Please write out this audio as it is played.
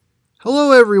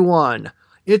Hello everyone!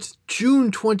 It's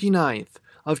June 29th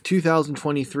of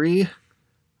 2023.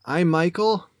 I'm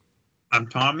Michael. I'm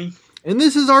Tommy. And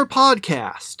this is our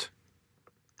podcast.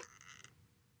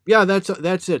 Yeah,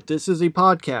 that's it. This is a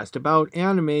podcast about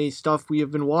anime stuff we have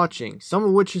been watching, some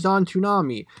of which is on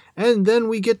Toonami. And then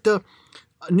we get the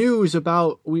news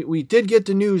about, we did get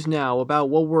the news now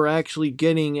about what we're actually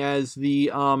getting as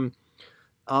the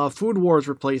Food Wars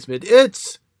replacement.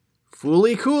 It's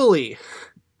Fooly Cooly.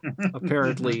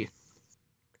 Apparently.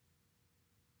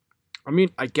 I mean,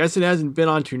 I guess it hasn't been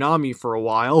on Toonami for a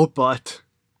while, but...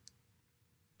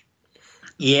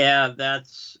 Yeah,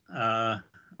 that's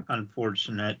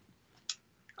unfortunate.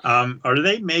 Are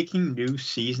they making new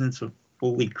seasons of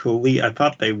Fooly Cooly? I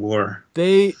thought they were.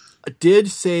 They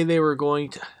did say they were going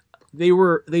to...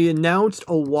 They announced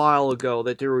a while ago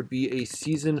that there would be a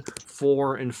season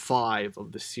 4 and 5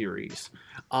 of the series.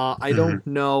 I don't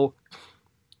know...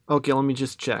 Okay, let me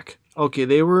just check. Okay,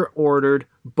 they were ordered.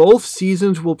 Both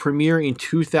seasons will premiere in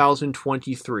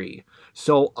 2023.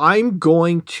 So I'm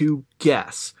going to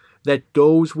guess that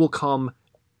those will come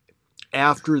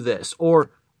after this.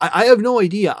 Or, I have no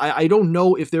idea. I don't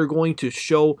know if they're going to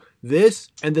show this,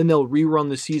 and then they'll rerun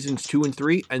the seasons 2 and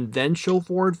 3, and then show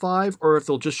 4 and 5, or if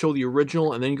they'll just show the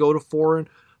original and then go to 4 and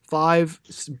 5.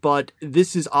 But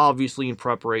this is obviously in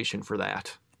preparation for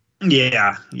that.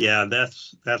 Yeah,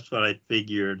 that's what I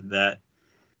figured, that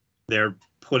they're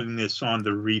putting this on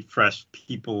to refresh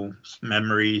people's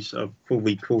memories of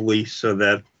Fooly Cooly, so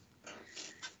that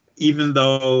even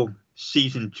though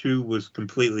season 2 was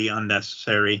completely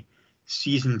unnecessary,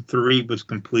 season 3 was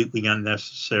completely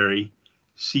unnecessary,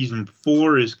 season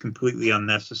 4 is completely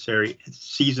unnecessary, and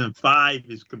season 5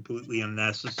 is completely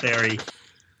unnecessary.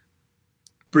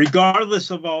 Regardless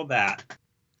of all that,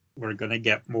 we're going to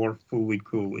get more Fooly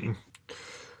Cooly.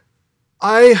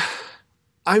 I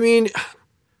mean,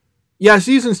 yeah,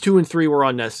 seasons 2 and 3 were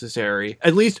unnecessary,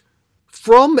 at least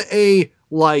from a,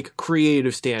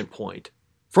 creative standpoint.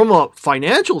 From a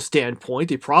financial standpoint,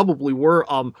 they probably were,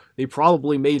 they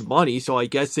probably made money, so I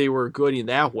guess they were good in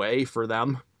that way for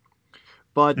them.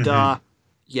 But,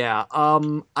 yeah,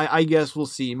 I guess we'll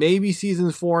see. Maybe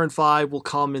seasons 4 and 5 will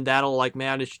come and that'll,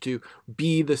 manage to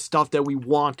be the stuff that we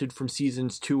wanted from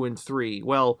seasons 2 and 3.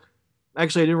 Well,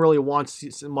 actually, I didn't really want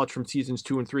much from seasons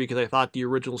 2 and 3 because I thought the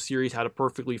original series had a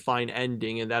perfectly fine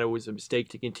ending and that it was a mistake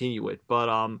to continue it.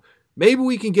 But, maybe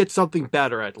we can get something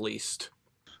better at least.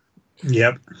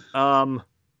 Yep. That's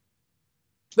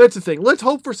the thing. Let's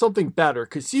hope for something better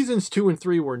because seasons 2 and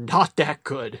 3 were not that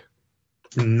good.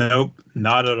 Nope,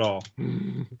 not at all.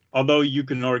 Although you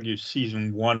can argue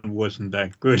season 1 wasn't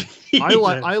that good.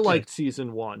 I liked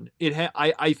season 1.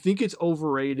 I think it's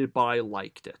overrated, but I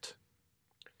liked it.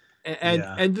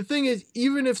 And the thing is,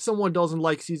 even if someone doesn't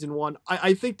like season 1,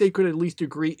 I think they could at least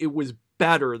agree it was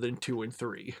better than 2 and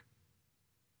 3.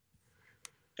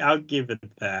 I'll give it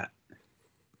that.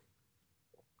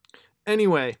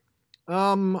 Anyway,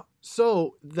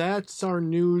 so that's our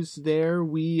news there.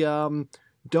 We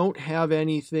don't have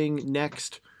anything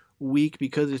next week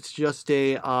because it's just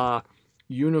a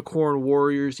Unicorn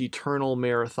Warriors Eternal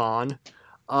Marathon.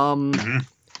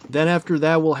 Then after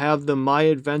that, we'll have the My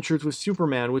Adventures with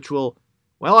Superman, which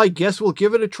I guess we'll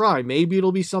give it a try. Maybe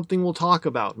it'll be something we'll talk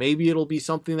about. Maybe it'll be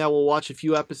something that we'll watch a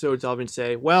few episodes of and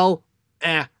say,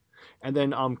 and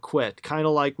then quit. Kind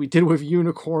of like we did with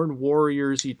Unicorn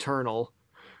Warriors Eternal,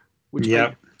 which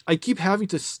I keep having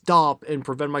to stop and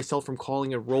prevent myself from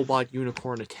calling it Robot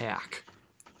Unicorn Attack.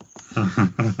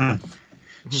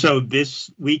 So this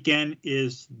weekend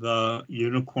is the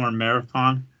Unicorn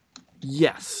Marathon?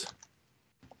 Yes.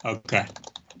 Okay.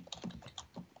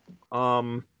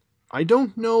 I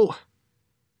don't know,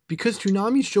 because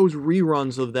Toonami shows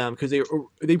reruns of them because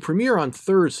they premiere on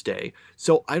Thursday.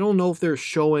 So I don't know if they're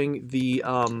showing the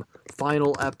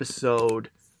final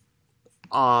episode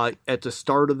at the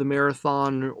start of the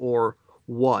marathon or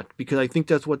what, because I think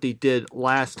that's what they did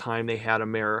last time they had a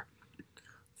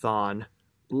marathon.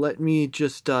 Let me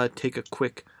just take a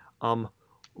quick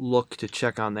look to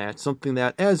check on that. Something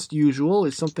that, as usual,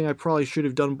 is something I probably should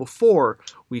have done before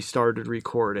we started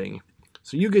recording.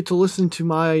 So you get to listen to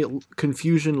my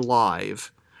confusion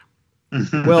live.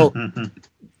 Well,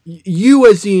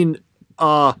 you as in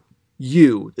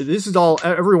you. This is all,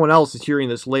 everyone else is hearing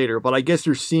this later, but I guess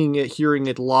you're hearing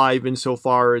it live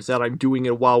insofar as that I'm doing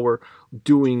it while we're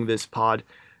doing this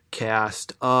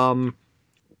podcast.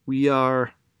 We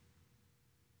are...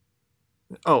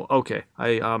 Oh, okay.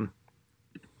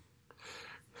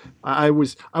 I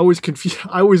was confused.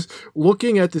 I was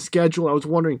looking at the schedule. I was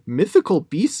wondering, Mythical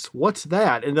Beasts? What's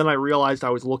that? And then I realized I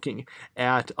was looking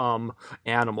at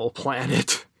Animal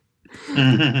Planet.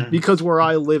 Because where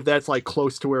I live, that's like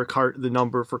close to where the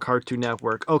number for Cartoon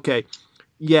Network. Okay.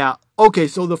 Yeah. Okay.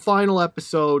 So the final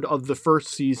episode of the first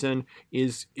season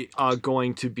is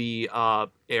going to be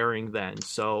airing then.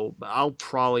 So I'll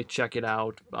probably check it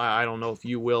out. I don't know if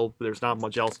you will. There's not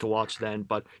much else to watch then.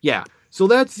 But yeah. So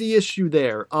that's the issue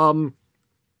there.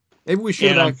 Maybe we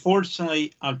should. And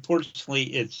unfortunately,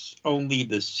 it's only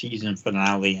the season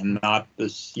finale and not the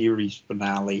series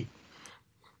finale,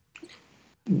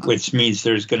 which means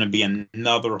there's going to be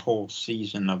another whole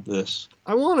season of this.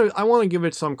 I want to give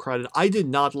it some credit. I did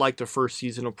not like the first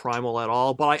season of Primal at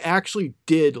all, but I actually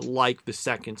did like the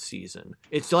second season.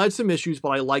 It still had some issues, but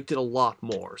I liked it a lot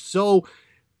more. So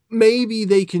maybe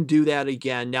they can do that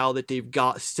again now that they've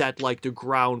got set like the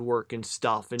groundwork and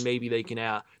stuff, and maybe they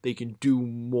can do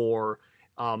more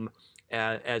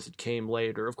as it came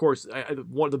later. Of course,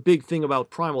 one of the big thing about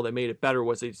Primal that made it better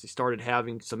was they started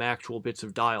having some actual bits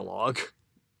of dialogue.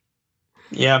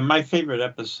 Yeah, my favorite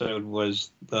episode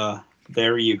was the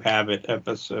There You Have It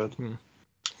episode.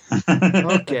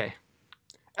 Okay.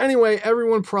 Anyway,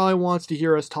 everyone probably wants to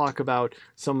hear us talk about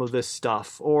some of this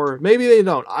stuff. Or maybe they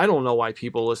don't. I don't know why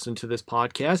people listen to this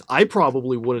podcast. I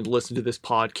probably wouldn't listen to this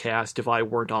podcast if I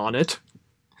weren't on it.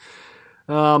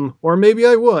 Or maybe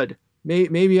I would.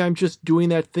 Maybe I'm just doing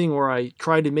that thing where I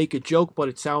try to make a joke, but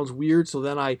it sounds weird, so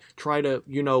then I try to,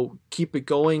 keep it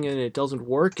going and it doesn't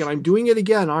work. And I'm doing it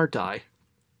again, aren't I?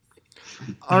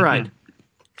 All right.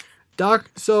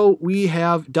 So we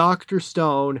have Dr.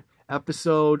 Stone,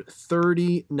 episode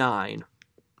 39.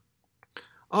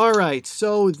 All right,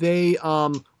 so they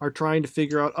are trying to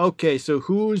figure out, okay, so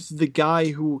who's the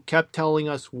guy who kept telling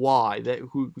us why,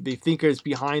 who they think is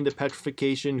behind the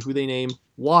petrification, who they name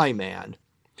Y-Man.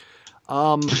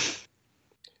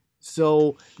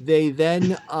 So they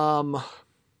then,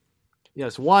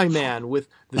 yes, Y-Man with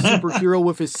the superhero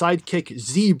with his sidekick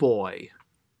Z-Boy.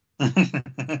 When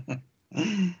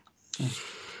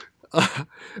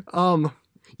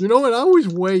I was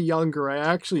way younger, I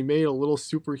actually made a little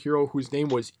superhero whose name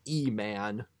was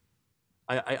E-Man.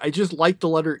 I just liked the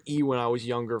letter E when I was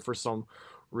younger for some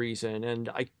reason, and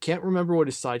I can't remember what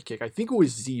his sidekick. I think it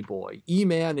was Z-Boy,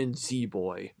 E-Man and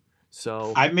Z-Boy.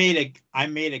 So I made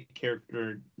a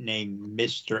character named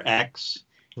Mr. X,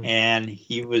 and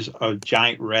he was a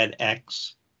giant red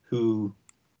X who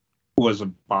was a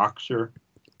boxer.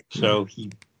 So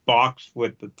he boxed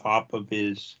with the top of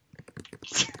his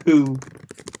two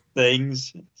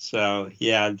things.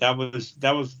 Yeah, that was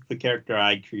the character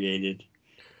I created.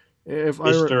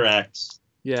 Mr. X.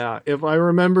 Yeah, if I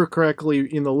remember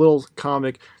correctly, in the little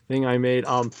comic thing I made,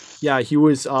 he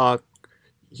was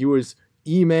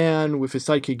E-Man with his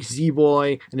sidekick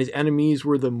Z-Boy, and his enemies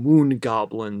were the Moon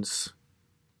Goblins.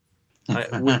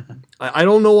 I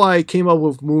don't know why I came up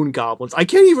with Moon Goblins. I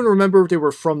can't even remember if they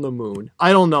were from the moon.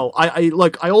 I don't know. I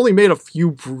only made a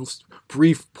few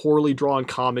brief, poorly drawn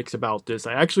comics about this.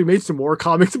 I actually made some more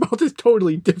comics about this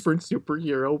totally different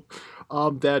superhero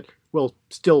that, well,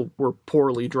 still were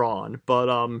poorly drawn. But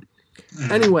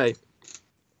anyway,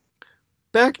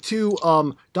 back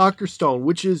to Dr. Stone,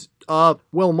 which is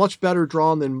much better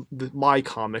drawn than my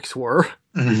comics were.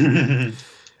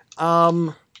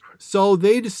 So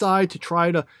they decide to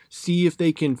try to see if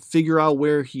they can figure out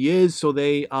where he is. So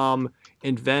they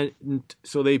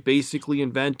basically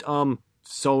invent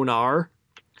sonar.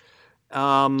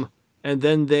 And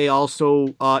then they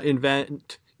also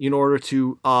invent, in order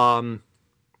to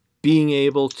being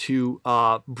able to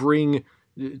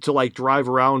drive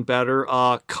around better,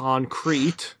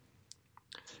 concrete.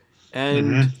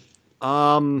 And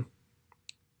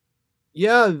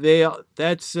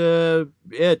that's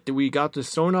it. We got the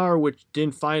sonar, which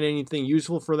didn't find anything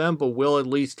useful for them, but will at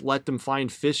least let them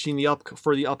find fish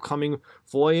for the upcoming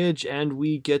voyage, and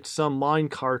we get some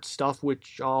minecart stuff,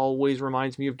 which always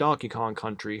reminds me of Donkey Kong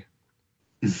Country.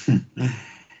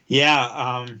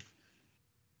 Yeah,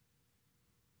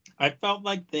 I felt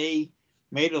like they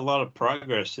made a lot of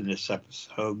progress in this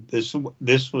episode. This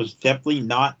was definitely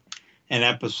not an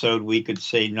episode we could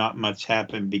say not much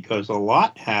happened, because a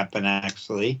lot happened,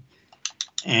 actually.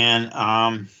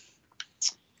 And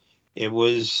it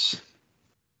was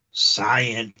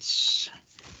science.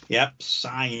 Yep,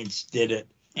 science did it.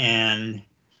 And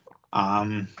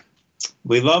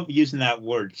we love using that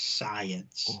word,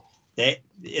 science.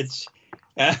 It's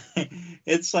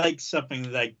like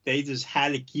something like they just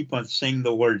had to keep on saying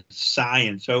the word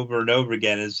science over and over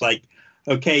again. It's like,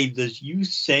 okay, does you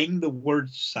saying the word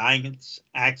science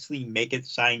actually make it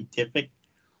scientific?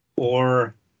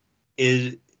 Or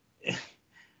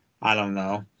I don't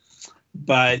know.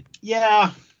 But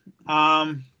yeah,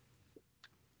 I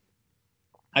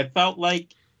felt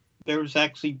like there was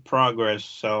actually progress,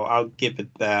 so I'll give it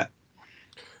that.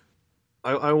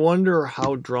 I wonder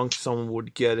how drunk someone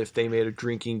would get if they made a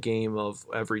drinking game of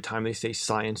every time they say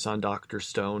science on Dr.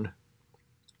 Stone.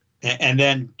 And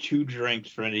then 2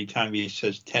 drinks for any time he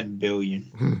says 10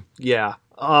 billion. Yeah.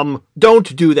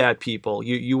 Don't do that, people.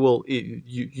 You will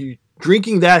you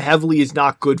drinking that heavily is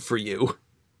not good for you.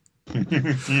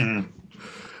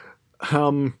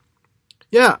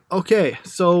 Yeah, okay.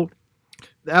 So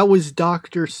that was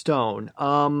Dr. Stone.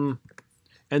 And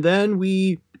then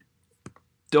we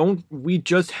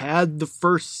just had the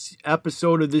first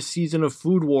episode of this season of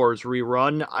Food Wars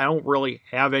rerun. I don't really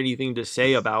have anything to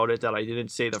say about it that I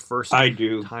didn't say the first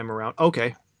time around.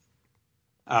 Okay.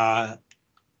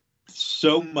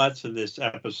 So much of this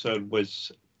episode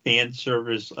was fan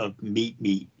service of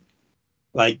Meat.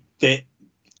 Like it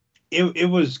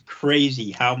was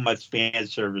crazy how much fan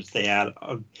service they had,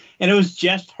 and it was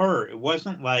just her. It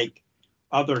wasn't like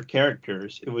other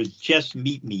characters. It was just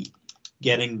Meat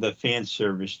getting the fan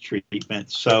service treatment.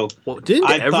 So, well,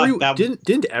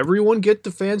 didn't everyone get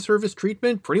the fan service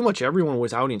treatment? Pretty much everyone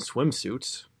was out in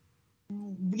swimsuits.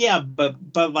 Yeah,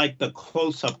 but like the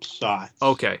close-up shots.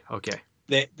 Okay.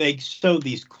 They showed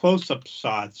these close-up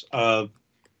shots of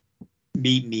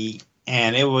Meat,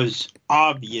 and it was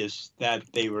obvious that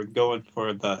they were going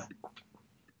for the.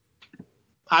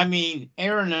 I mean,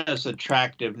 Erin is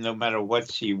attractive no matter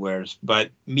what she wears,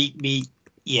 but Meat,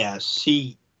 yeah,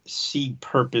 she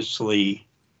purposely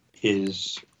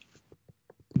is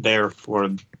there for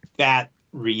that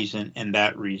reason and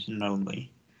that reason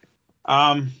only.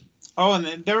 Oh, and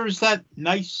then there was that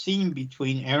nice scene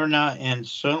between Erna and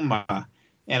Soma,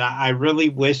 and I really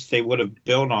wish they would have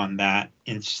built on that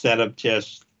instead of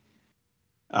just,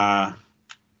 not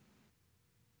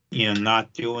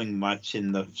doing much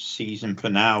in the series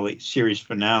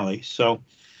finale. So,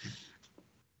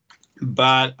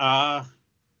 but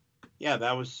yeah,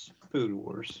 that was Food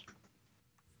Wars.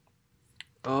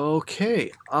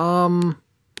 Okay.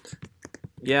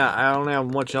 Yeah, I don't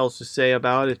have much else to say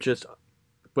about it. Just,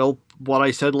 well, what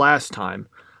I said last time.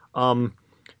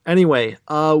 Anyway,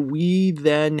 we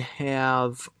then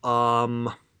have,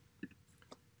 right,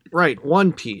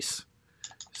 One Piece.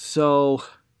 So,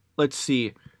 let's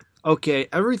see. Okay,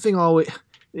 everything always,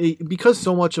 because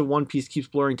so much of One Piece keeps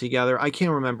blurring together, I can't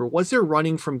remember. Was there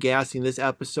running from gas in this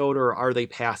episode, or are they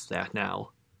past that now?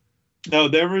 No,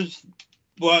 there was,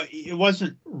 well, it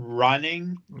wasn't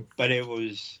running, but it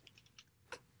was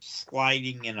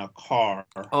sliding in a car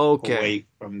away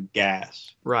from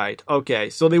gas. Right.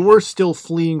 Okay. So they were still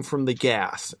fleeing from the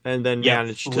gas and then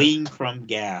fleeing from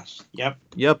gas. Yep.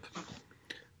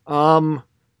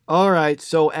 All right.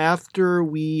 So after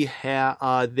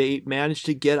they managed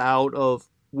to get out of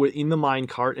in the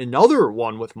minecart, another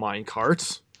one with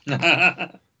minecarts.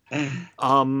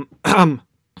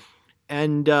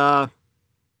 And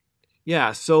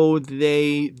yeah, so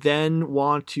they then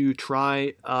want to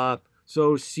try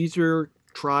so Caesar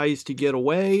tries to get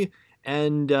away,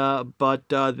 and but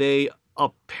they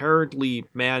apparently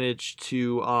manage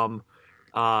to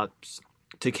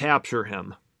capture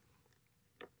him.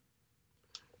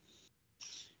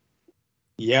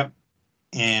 Yep.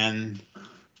 And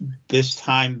this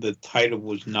time the title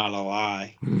was not a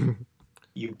lie.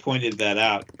 You pointed that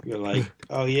out. You're like,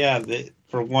 oh yeah,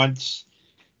 for once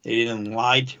they didn't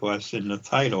lie to us in the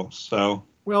title. So,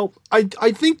 well, I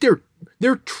think they're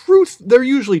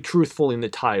usually truthful in the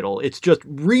title. It's just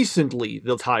recently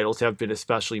the titles have been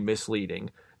especially misleading.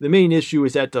 The main issue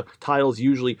is that the titles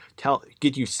usually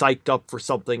get you psyched up for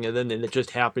something, and then it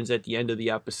just happens at the end of the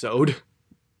episode.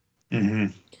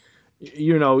 Mm-hmm.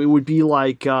 It would be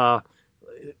like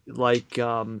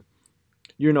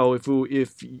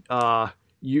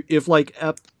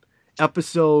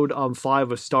episode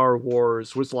 5 of Star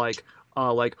Wars was like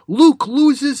Luke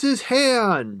loses his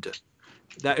hand.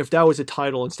 That if that was a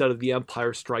title instead of The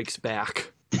Empire Strikes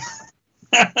Back.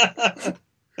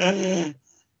 Yeah,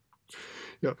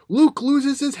 Luke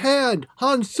loses his hand.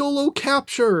 Han Solo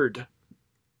captured.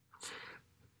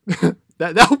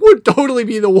 That would totally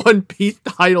be the One Piece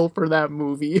title for that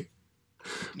movie.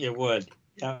 It would.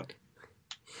 Yeah.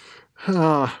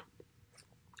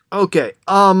 Okay.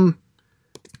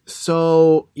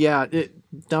 So yeah,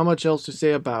 not much else to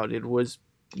say about it.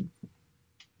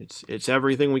 It's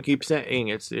everything we keep saying.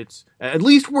 It's at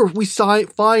least we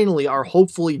finally are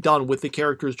hopefully done with the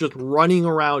characters just running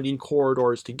around in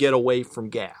corridors to get away from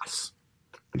gas.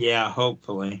 Yeah,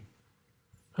 hopefully.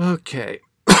 Okay.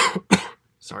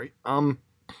 Sorry. All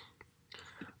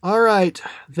right.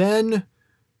 Then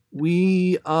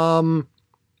we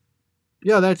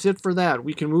yeah, that's it for that.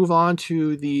 We can move on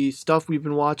to the stuff we've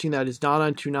been watching that is not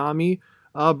on Toonami.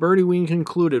 Birdie Wing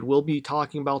concluded. We'll be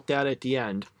talking about that at the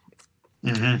end.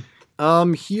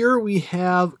 Mm-hmm. Here we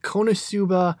have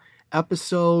KonoSuba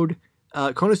episode,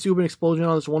 KonoSuba and Explosion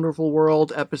on This Wonderful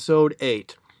World, episode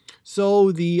 8.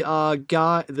 So the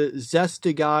guy, the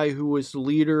Zesta guy who was the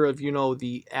leader of,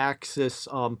 the Axis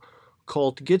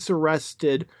cult, gets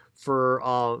arrested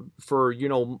for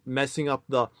messing up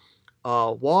the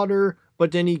water,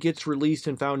 but then he gets released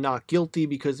and found not guilty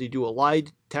because they do a lie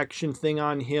detection thing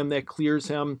on him that clears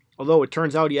him. Although it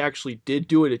turns out he actually did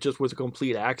do it, it just was a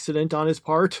complete accident on his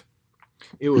part.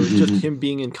 It was just him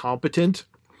being incompetent.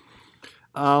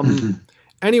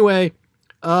 Anyway,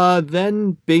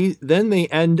 then they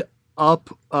end up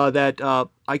that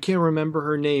I can't remember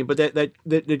her name, but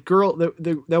that girl,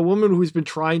 that woman who's been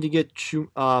trying to get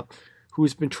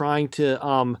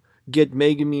get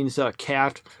Megumin's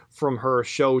cat from her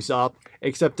shows up.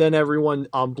 Except then everyone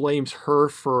blames her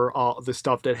for the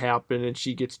stuff that happened, and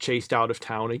she gets chased out of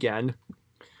town again.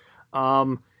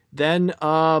 Then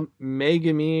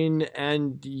Megumin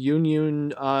and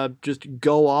Union just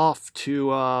go off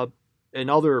to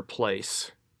another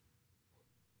place.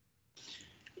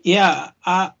 Yeah,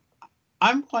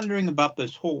 I'm wondering about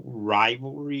this whole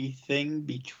rivalry thing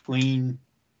between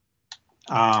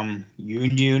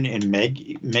Union and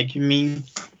Megumin.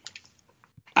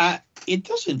 It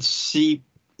doesn't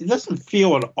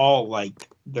feel at all like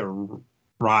they're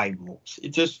rivals. It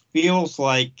just feels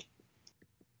like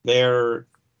they're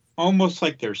almost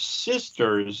like they're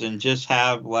sisters, and just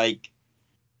have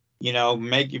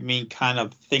Megumin kind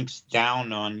of thinks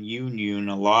down on Union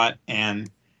a lot. And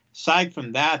aside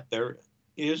from that, there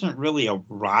isn't really a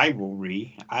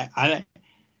rivalry. I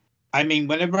mean,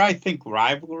 whenever I think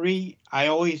rivalry, I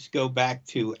always go back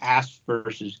to Ash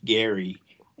versus Gary.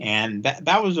 And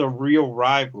that was a real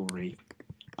rivalry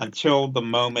until the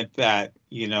moment that,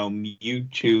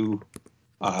 Mewtwo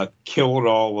killed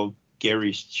all of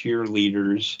Gary's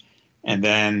cheerleaders. And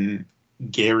then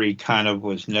Gary kind of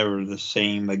was never the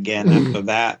same again after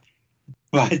that.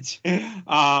 But,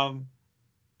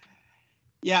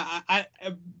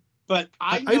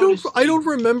 I don't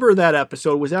remember that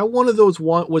episode. Was that one of those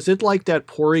was it like that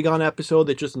Porygon episode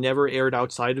that just never aired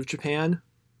outside of Japan?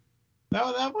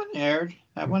 No, that one aired.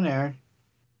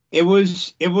 It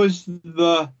was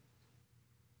the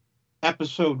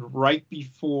episode right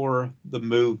before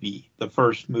the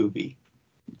first movie.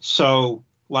 So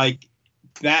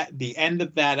the end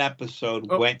of that episode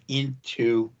went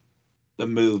into the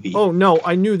movie. Oh no,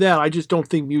 I knew that. I just don't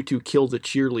think Mewtwo killed the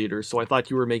cheerleader, so I thought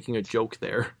you were making a joke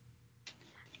there.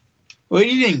 Well,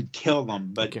 he didn't kill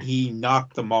them, but he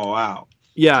knocked them all out.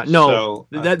 Yeah, no,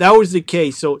 that was the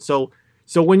case.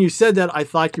 So when you said that, I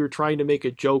thought you were trying to make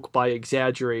a joke by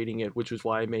exaggerating it, which was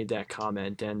why I made that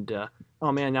comment. And,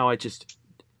 oh man, now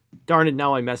darn it,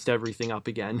 now I messed everything up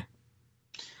again.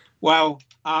 Well,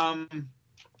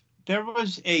 there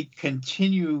was a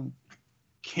continuity,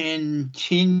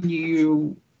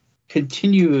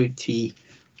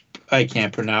 I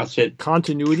can't pronounce it.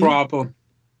 Continuity?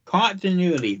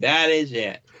 Continuity, that is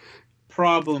it.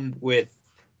 Problem with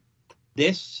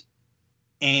this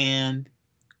and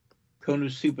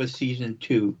KonoSuba season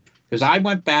 2, because I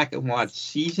went back and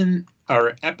watched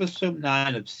episode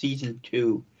 9 of season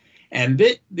 2, and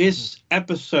this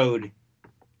episode,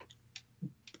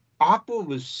 Aqua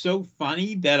was so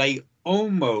funny that I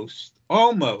almost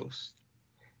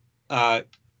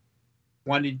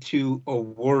wanted to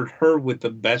award her with the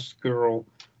Best Girl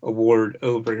award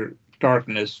over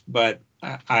Darkness, but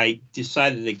I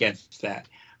decided against that.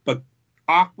 But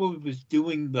Aqua was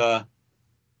doing the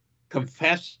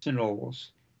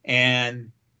confessionals,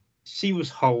 and she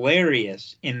was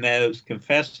hilarious in those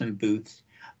confession booths.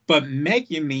 But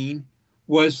Megumin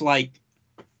was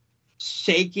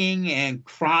shaking and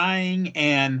crying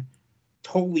and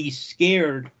totally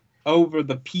scared over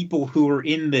the people who are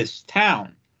in this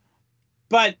town.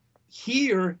 But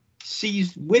here,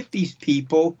 she's with these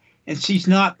people, and she's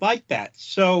not like that.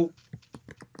 So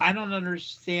I don't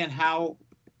understand how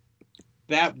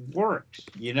that works.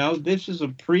 This is a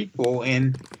prequel,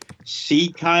 and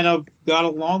she kind of got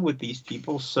along with these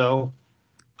people. So,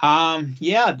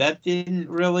 that didn't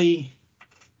really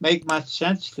make much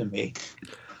sense to me.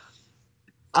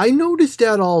 I noticed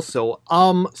that also.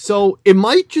 So it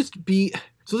might just be.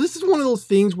 So this is one of those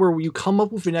things where you come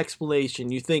up with an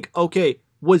explanation. You think, okay,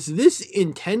 was this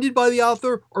intended by the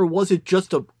author, or was it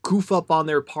just a goof up on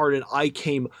their part, and I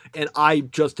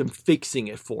just am fixing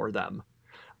it for them?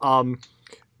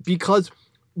 Because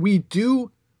we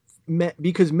do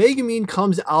because Megumin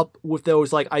comes up with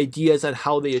those like ideas on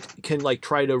how they can like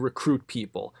try to recruit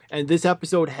people, and this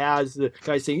episode has the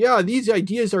guy saying, "Yeah, these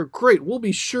ideas are great. We'll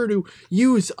be sure to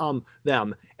use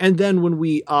them." And then when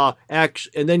we and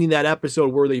then in that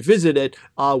episode where they visit it,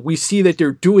 we see that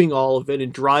they're doing all of it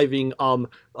and driving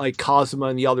like Kazuma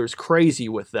and the others crazy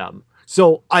with them.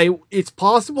 So it's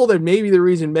possible that maybe the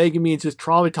reason Megumin's just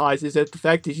traumatized is that the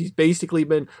fact that she's basically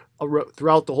been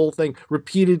throughout the whole thing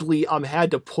repeatedly had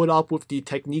to put up with the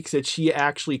techniques that she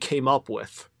actually came up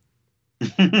with.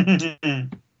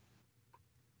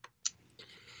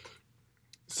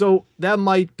 So that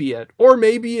might be it. Or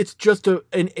maybe it's just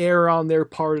an error on their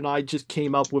part and I just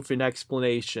came up with an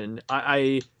explanation.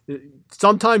 I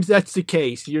sometimes that's the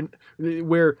case.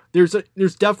 Where there's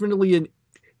definitely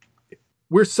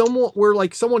where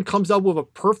someone comes up with a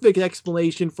perfect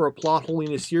explanation for a plot hole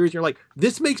in a series, and you're like,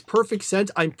 this makes perfect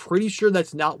sense. I'm pretty sure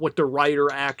that's not what the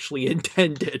writer actually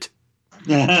intended.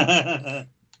 I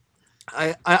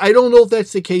don't know if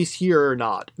that's the case here or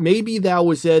not. Maybe that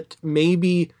was it.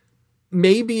 Maybe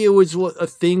it was a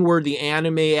thing where the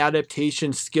anime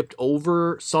adaptation skipped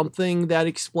over something that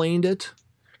explained it.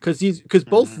 Because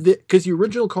the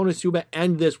original KonoSuba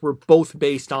and this were both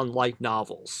based on light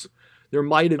novels. There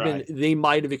might have been, they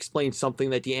might have explained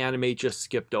something that the anime just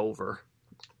skipped over.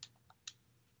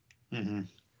 Mm-hmm.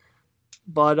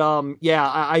 But, yeah,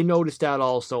 I noticed that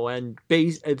also, and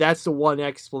that's the one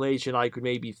explanation I could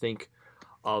maybe think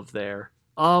of there.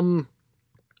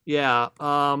 Yeah,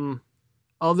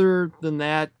 other than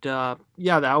that,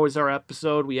 yeah, that was our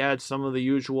episode. We had some of the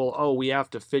usual, we have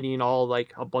to fit in all,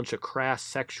 like, a bunch of crass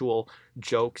sexual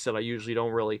jokes that I usually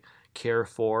don't really care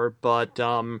for, but,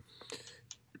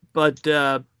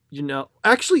 you know,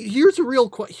 actually, here's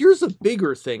a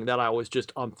bigger thing that I was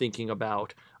just thinking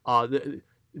about.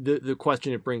 The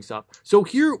question it brings up. So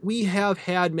here we have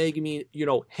had Megumin, you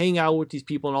know, hang out with these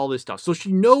people and all this stuff. So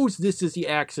she knows this is the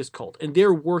Axis cult and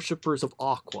they're worshippers of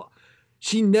Aqua.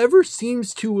 She never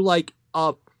seems to like.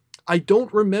 I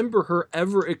don't remember her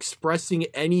ever expressing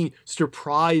any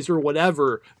surprise or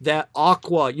whatever that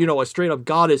Aqua, you know, a straight up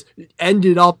goddess,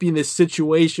 ended up in this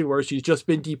situation where she's just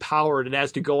been depowered and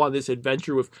has to go on this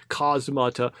adventure with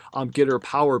Kazuma to get her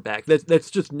power back.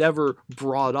 That's just never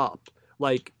brought up.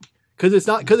 Like, because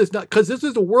this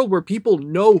is a world where people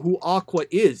know who Aqua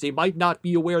is. They might not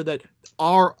be aware that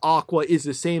our Aqua is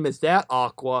the same as that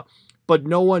Aqua, but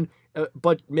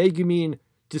but Megumin,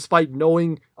 despite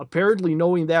apparently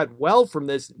knowing that well from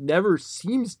this, never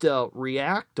seems to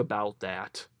react about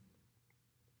that.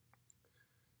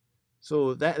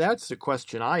 So that's the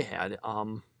question I had.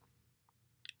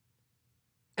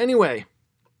 Anyway,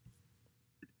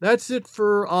 that's it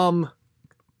for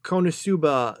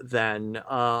KonoSuba then,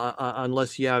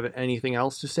 unless you have anything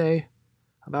else to say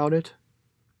about it.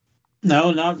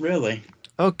 No, not really.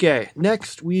 Okay,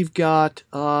 next we've got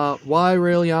Why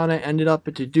Raeliana Ended Up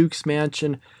at the Duke's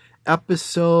Mansion,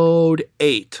 episode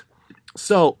 8.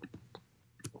 So,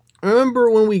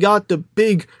 remember when we got the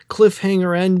big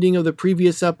cliffhanger ending of the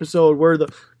previous episode where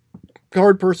the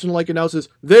card person like announces,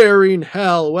 "They're in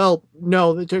hell"? Well,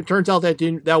 no, it turns out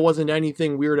that wasn't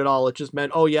anything weird at all. It just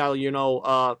meant, oh yeah, you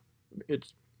know,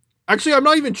 it's... Actually, I'm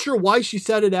not even sure why she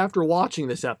said it after watching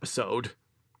this episode.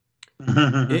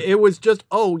 It was just,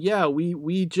 oh yeah, we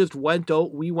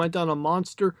went on a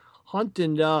monster hunt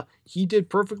and he did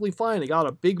perfectly fine. They got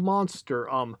a big monster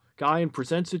guy and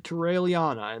presents it to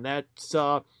Raeliana, and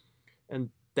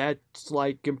that's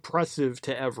like impressive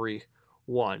to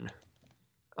everyone.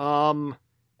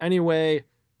 Anyway,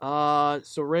 so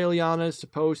Raeliana is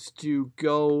supposed to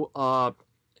go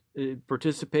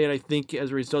participate, I think,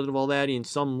 as a result of all that, in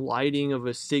some lighting of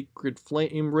a sacred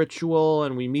flame ritual,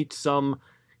 and we meet some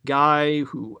guy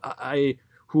who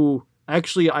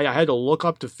actually I had to look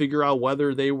up to figure out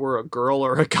whether they were a girl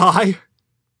or a guy.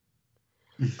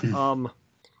 Who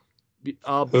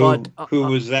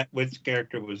was that? Which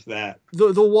character was that?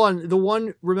 The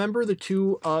one. Remember the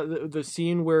two? The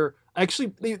scene where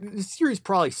actually the series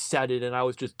probably said it, and I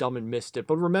was just dumb and missed it.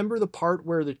 But remember the part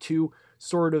where the two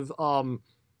sort of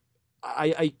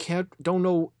I don't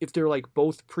know if they're like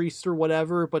both priests or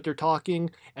whatever, but they're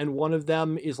talking, and one of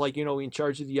them is like, you know, in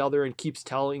charge of the other and keeps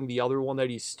telling the other one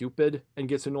that he's stupid and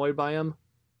gets annoyed by him.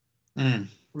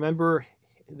 Remember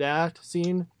that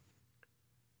scene?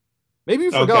 Maybe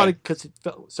you forgot it because it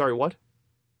felt... Sorry, what?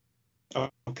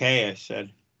 Okay, I said.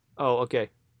 Oh,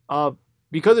 okay.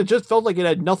 Because it just felt like it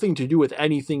had nothing to do with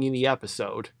anything in the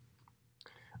episode.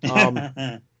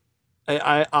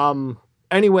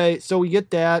 Anyway, so we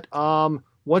get that.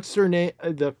 What's her name?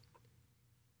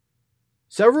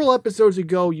 Several episodes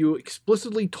ago, you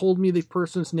explicitly told me the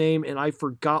person's name, and I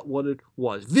forgot what it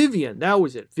was. Vivian, that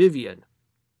was it. Vivian,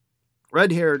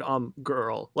 red-haired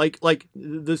girl, like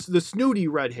the snooty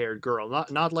red-haired girl,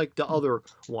 not like the other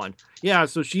one. Yeah,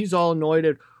 so she's all annoyed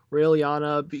at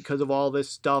Raeliana because of all this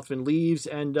stuff and leaves,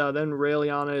 and then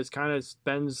Raeliana is kind of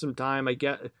spends some time, I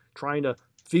get, trying to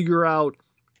figure out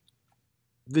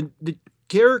the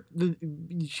character,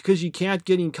 because she can't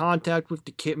get in contact with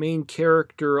the main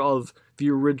character of the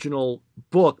original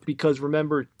book, because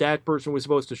remember, that person was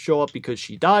supposed to show up because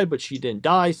she died, but she didn't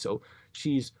die, so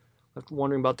she's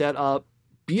wondering about that.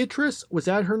 Beatrice, was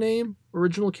that her name?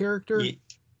 Original character?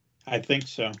 I think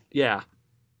so. Yeah.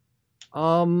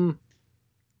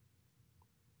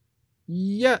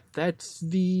 Yeah, that's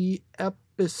the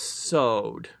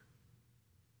episode.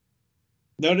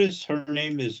 Notice her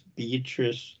name is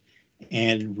Beatrice,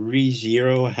 and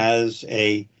ReZero has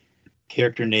a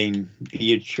character named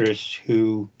Beatrice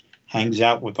who hangs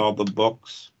out with all the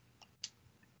books.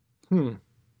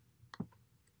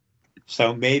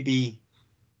 So maybe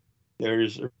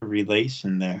there's a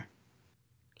relation there.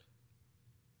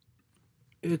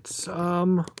 It's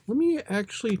let me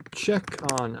actually check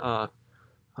on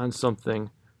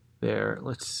something there.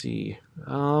 Let's see.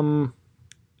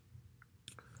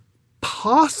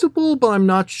 Possible, but I'm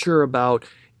not sure about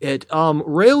it.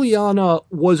 Raeliana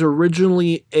was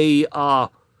originally a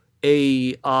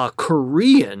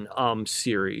Korean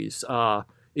series.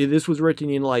 This was written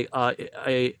in like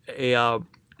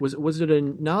was it a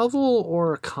novel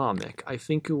or a comic? I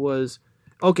think it was.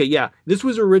 Okay, yeah. This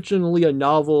was originally a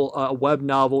novel, a web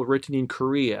novel written in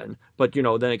Korean, but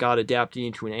then it got adapted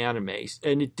into an anime,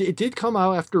 and it did come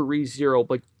out after ReZero.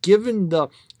 But given the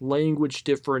language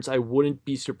difference, I wouldn't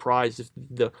be surprised if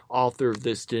the author of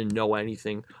this didn't know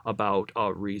anything about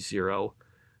ReZero.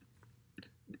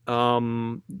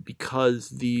 Because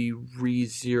the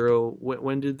ReZero,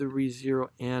 when did the ReZero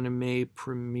anime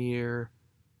premiere?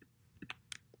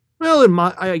 Well,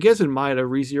 I guess it might. A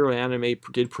ReZero anime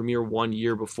did premiere 1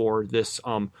 year before this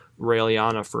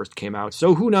Raeliana first came out,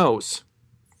 so who knows?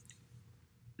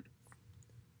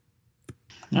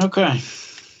 Okay.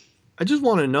 I just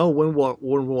want to know when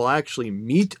we'll actually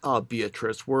meet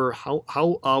Beatrice. We're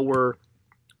we're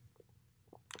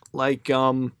like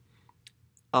 8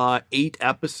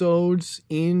 episodes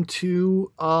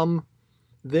into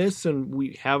this, and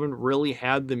we haven't really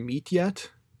had the meet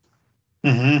yet.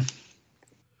 Mm-hmm.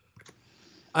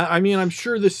 I mean, I'm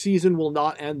sure this season will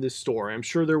not end this story. I'm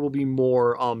sure there will be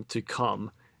more to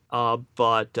come.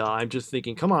 But I'm just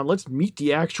thinking, come on, let's meet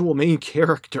the actual main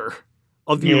character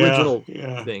of the original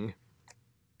thing.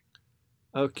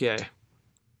 Okay.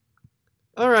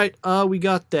 All right, we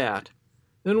got that.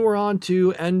 Then we're on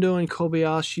to Endo and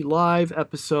Kobayashi Live,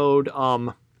 episode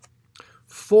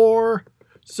 4.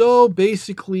 So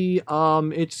basically,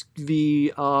 it's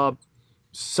the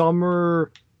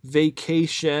summer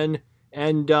vacation.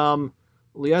 And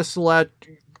Lieselet,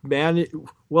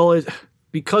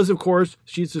 because of course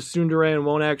she's a tsundere and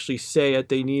won't actually say it,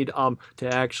 they need to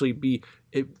actually be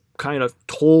kind of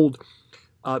told,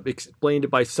 explained it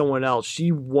by someone else.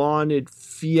 She wanted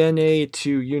Fienne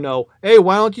to, hey,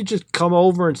 why don't you just come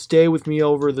over and stay with me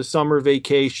over the summer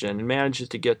vacation, and manages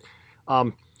to get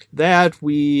that.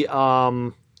 We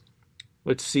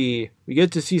let's see, we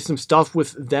get to see some stuff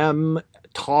with them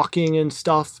talking and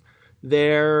stuff.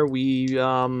 There we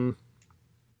not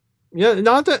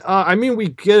that I mean, we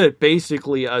get it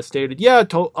basically stated.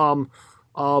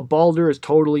 Balder is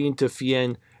totally into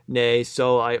Fienne,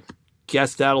 so I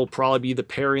guess that'll probably be the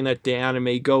pairing that the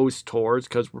anime goes towards,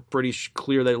 because we're pretty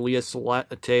clear that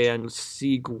Lieselet and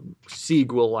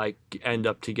Sieg will like end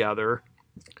up together.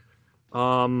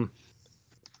 Yeah,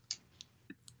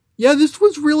 this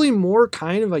was really more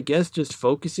kind of, I guess, just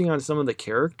focusing on some of the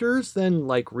characters than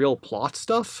like real plot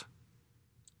stuff.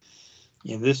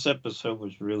 Yeah, this episode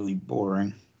was really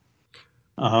boring.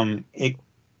 It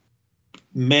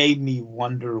made me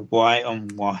wonder why I'm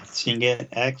watching it,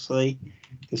 actually.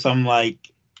 Because I'm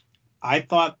like, I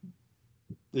thought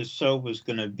the show was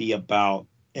going to be about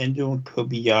Endo and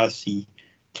Kobayashi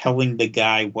telling the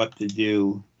guy what to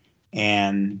do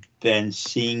and then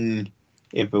seeing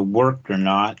if it worked or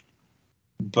not.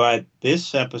 But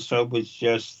this episode was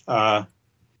just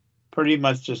pretty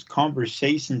much just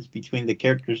conversations between the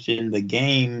characters in the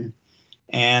game,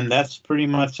 and that's pretty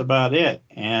much about it.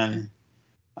 And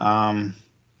I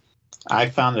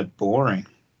found it boring.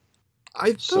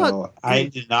 I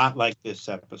did not like this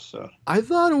episode. I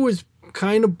thought it was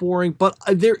kind of boring, but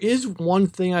there is one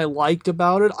thing I liked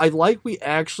about it. I like we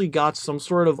actually got some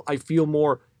sort of, I feel,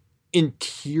 more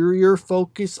interior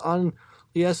focus on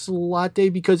Yes, latte,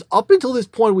 because up until this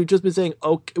point, we've just been saying,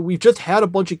 okay, we've just had a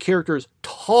bunch of characters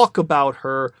talk about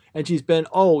her, and she's been,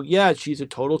 oh, yeah, she's a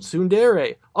total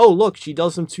tsundere. Oh, look, she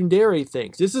does some tsundere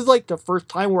things. This is like the first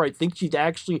time where I think she's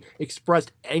actually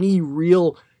expressed any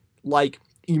real, like,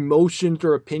 emotions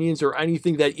or opinions or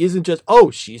anything that isn't just,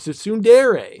 oh, she's a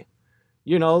tsundere.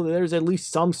 You know, there's at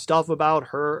least some stuff about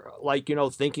her, like, you know,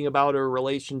 thinking about her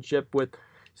relationship with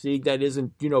Sieg that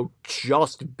isn't, you know,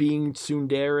 just being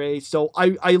tsundere. So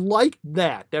I like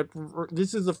that.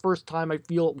 This is the first time I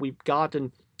feel we've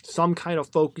gotten some kind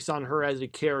of focus on her as a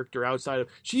character outside of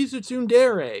she's a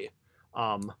tsundere.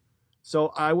 So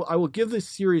I will give this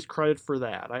series credit for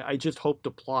that. I just hope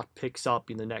the plot picks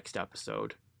up in the next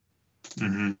episode.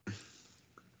 Mm-hmm.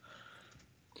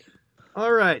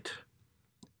 All right.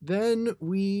 Then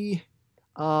we,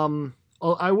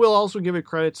 I will also give it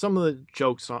credit. Some of the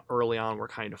jokes early on were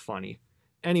kind of funny.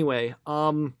 Anyway,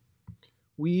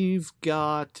 we've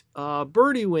got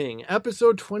Birdie Wing,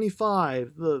 episode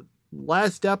 25, the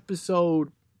last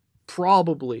episode,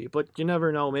 probably, but you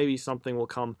never know. Maybe something will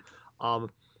come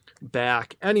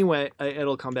back. Anyway,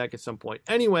 it'll come back at some point.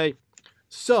 Anyway,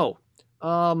 so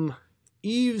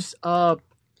Eve's out.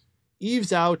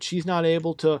 She's not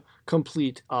able to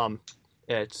complete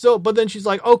it. So, but then she's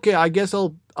like, okay, I guess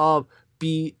I'll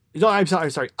be. No, I'm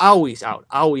sorry. Aoi's out.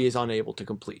 Aoi is unable to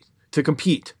compete.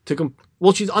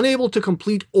 Well, she's unable to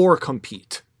complete or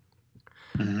compete.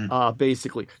 Mm-hmm.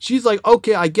 Basically, she's like,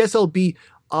 okay, I guess I'll be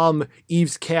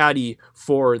Eve's caddy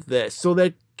for this, so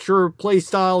that her play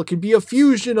style can be a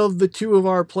fusion of the two of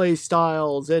our play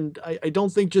styles. And I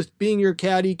don't think just being your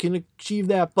caddy can achieve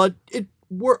that, but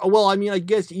well, I mean, I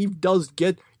guess Eve does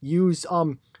use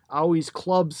Aoi's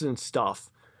clubs and stuff.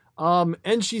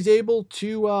 And she's able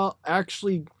to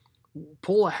actually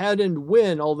pull ahead and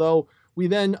win, although we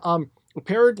then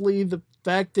apparently the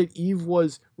fact that Eve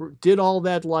did all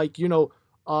that, like, you know,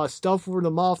 stuff for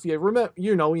the mafia. Remember,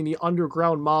 you know, in the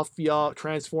underground mafia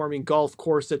transforming golf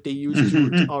course that they use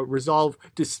to resolve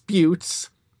disputes.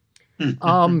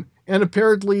 And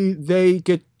apparently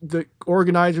the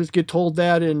organizers get told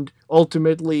that and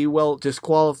ultimately, well,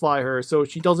 disqualify her. So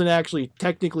she doesn't actually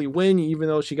technically win, even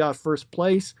though she got first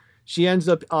place. She ends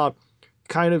up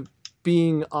kind of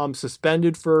being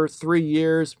suspended for 3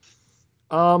 years.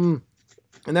 And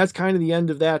that's kind of the end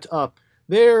of that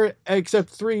there, except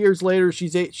 3 years later, she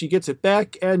gets it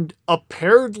back, and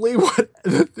apparently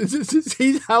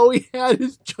he's how he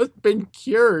has just been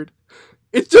cured.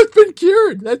 It's just been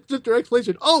cured. That's just their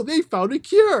explanation. Oh, they found a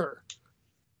cure.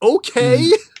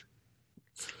 Okay.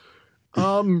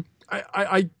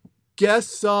 I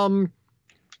guess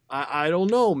I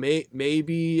don't know.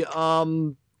 Maybe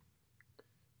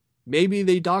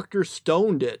they Dr.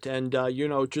 Stoned it and you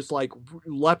know, just like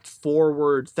leapt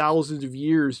forward thousands of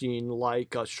years in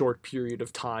like a short period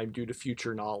of time due to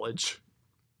future knowledge.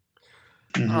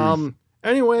 Mm-hmm.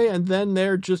 Anyway, and then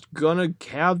they're just gonna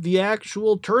have the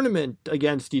actual tournament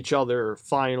against each other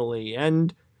finally,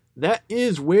 and that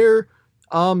is where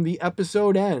the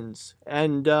episode ends,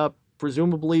 and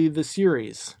presumably the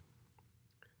series.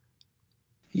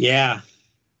 Yeah.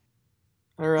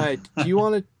 All right. Do you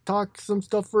want to talk some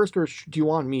stuff first, or do you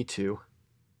want me to?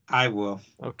 I will.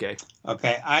 Okay.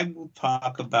 Okay, I will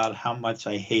talk about how much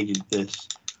I hated this.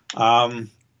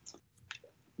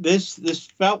 This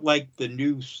felt like the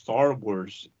new Star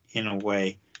Wars in a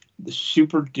way. The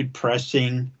super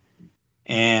depressing,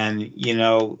 and you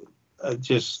know,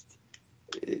 just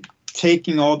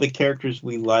taking all the characters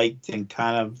we liked and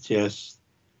kind of just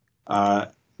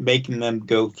making them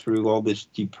go through all this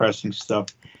depressing stuff.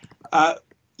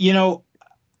 You know,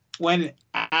 when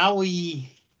Aoi,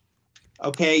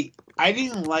 okay, I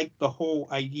didn't like the whole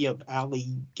idea of Aoi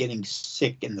getting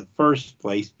sick in the first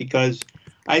place because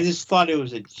I just thought it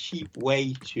was a cheap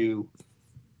way to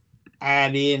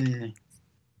add in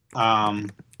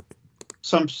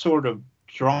some sort of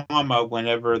drama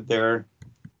whenever there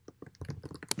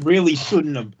really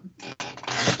shouldn't have.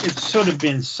 It should have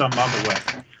been some other way.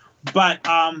 But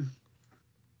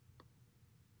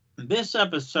this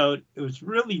episode, it was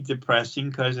really depressing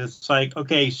because it's like,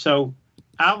 okay, so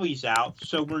Aoi's out,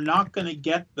 so we're not going to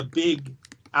get the big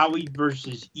Aoi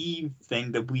versus Eve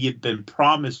thing that we had been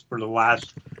promised for the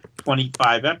last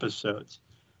 25 episodes.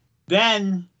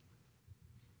 Then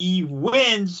Eve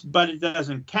wins, but it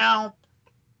doesn't count.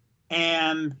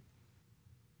 And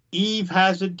Eve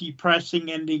has a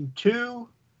depressing ending too.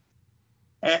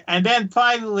 And then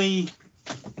finally,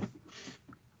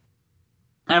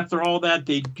 after all that,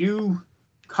 they do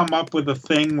come up with a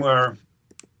thing where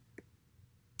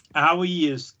Aoi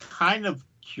is kind of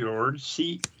cured.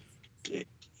 See,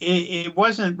 it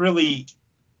wasn't really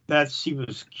that she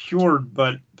was cured,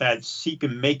 but that she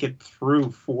can make it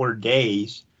through 4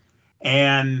 days,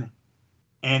 and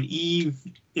Eve,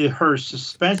 her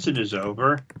suspension is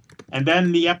over, and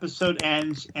then the episode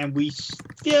ends, and we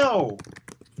still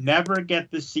never get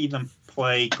to see them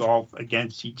play golf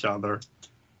against each other,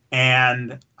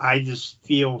 and I just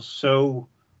feel so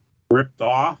ripped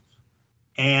off.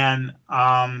 And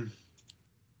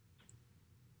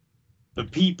the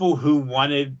people who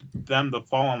wanted them to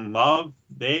fall in love,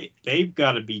 they've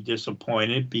got to be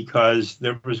disappointed, because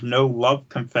there was no love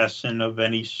confession of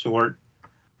any sort,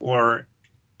 or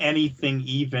anything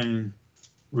even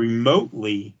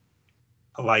remotely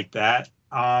like that.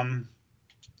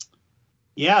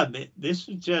 Yeah, this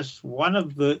is just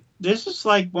this is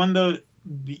like one of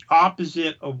the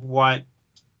opposite of what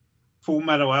Full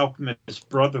Metal Alchemist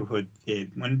Brotherhood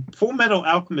did. When Full Metal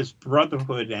Alchemist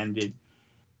Brotherhood ended,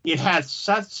 it had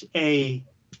such a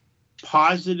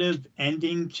positive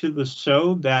ending to the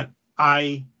show that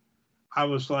I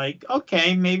was like,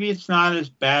 okay, maybe it's not as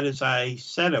bad as I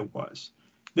said it was.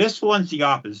 This one's the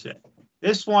opposite.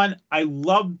 This one, I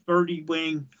loved Birdie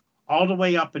Wing all the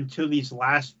way up until these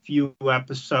last few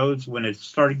episodes when it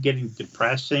started getting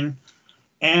depressing.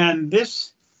 And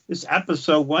this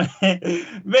episode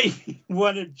made me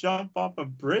want to jump off a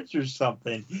bridge or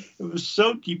something. It was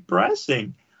so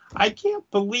depressing. I can't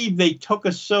believe they took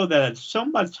a show that had so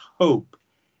much hope,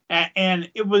 and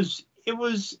it was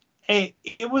a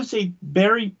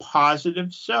very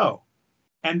positive show,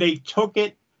 and they took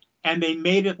it and they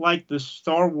made it like the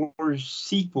Star Wars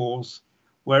sequels,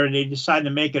 where they decided to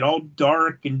make it all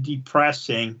dark and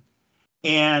depressing,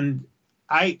 and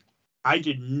I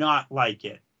did not like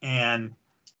it, and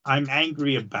I'm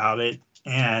angry about it,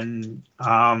 and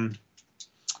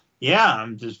yeah,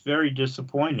 I'm just very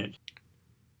disappointed.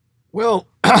 Well,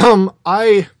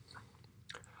 I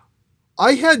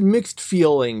had mixed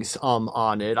feelings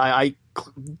on it. I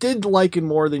did like it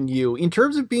more than you. In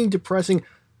terms of being depressing,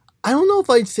 I don't know if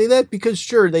I'd say that, because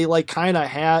sure, they like kind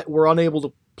of were unable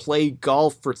to play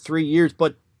golf for 3 years,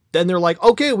 but then they're like,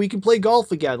 okay, we can play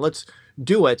golf again. Let's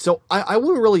do it. So I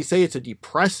wouldn't really say it's a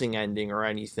depressing ending or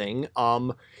anything.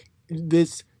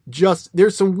 There's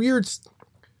some weird.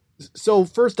 So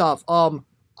first off,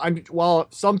 while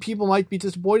some people might be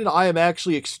disappointed, I am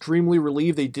actually extremely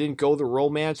relieved they didn't go the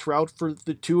romance route for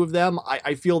the two of them.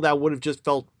 I feel that would have just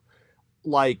felt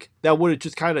like that would have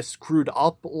just kind of screwed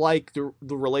up like the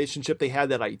relationship they had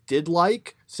that I did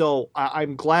like. So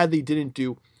I'm glad they didn't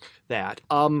do that.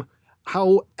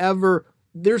 However,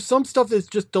 there's some stuff that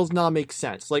just does not make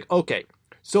sense. Like, okay,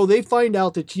 so they find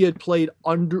out that she had played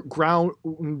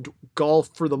underground golf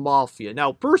for the Mafia.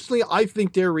 Now, personally, I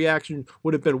think their reaction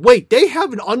would have been, wait, they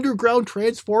have an underground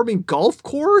transforming golf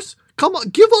course? Come on,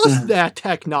 give us that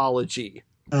technology.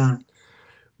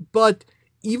 But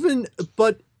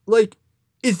like,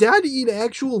 is that an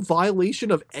actual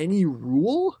violation of any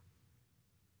rule?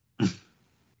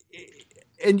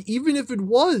 And even if it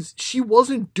was, she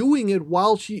wasn't doing it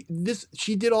while she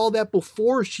did all that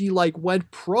before she like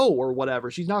went pro or whatever.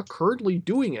 She's not currently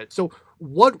doing it. So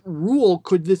what rule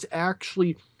could this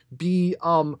actually be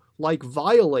like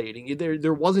violating?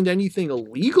 There wasn't anything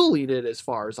illegal in it as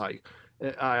far as I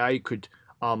could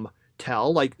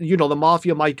tell. Like, you know, the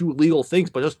Mafia might do illegal things,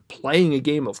 but just playing a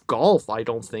game of golf, I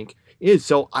don't think is.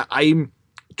 So I'm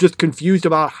just confused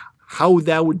about how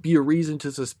that would be a reason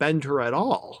to suspend her at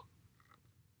all.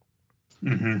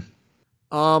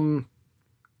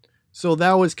 So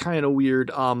that was kind of weird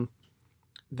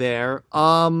there.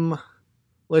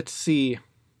 Let's see.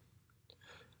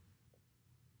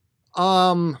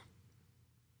 You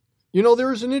know, there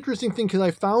was an interesting thing, because I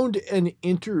found an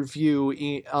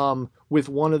interview with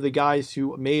one of the guys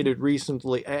who made it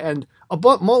recently, and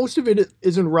but most of it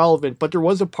isn't relevant, but there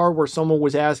was a part where someone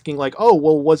was asking like, oh,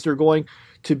 well, was there going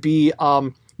to be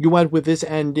you went with this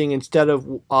ending instead of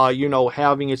you know,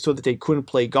 having it so that they couldn't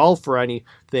play golf or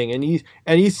anything, and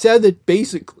he said that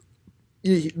basically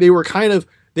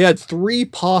they had 3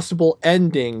 possible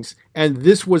endings, and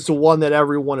this was the one that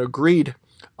everyone agreed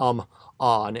on.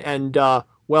 And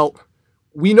well,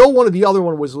 we know one of the other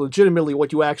one was legitimately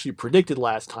what you actually predicted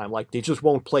last time, like they just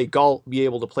won't be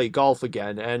able to play golf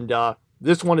again, and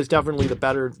this one is definitely the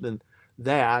better than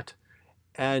that.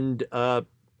 And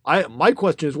my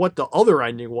question is what the other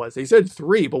ending was. They said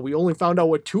 3, but we only found out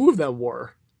what 2 of them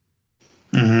were.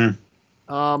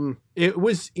 It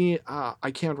was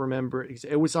I can't remember.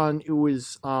 It was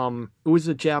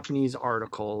a Japanese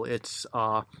article. It's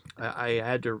I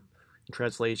had to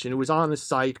translation. It was on a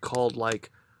site called like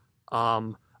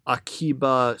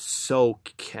Akiba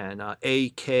Soken,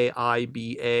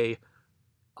 Akiba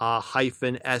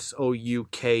hyphen SOUKEN.com.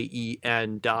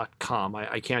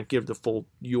 I can't give the full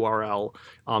URL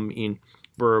in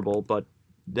verbal, but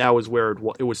that was where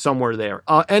it was somewhere there.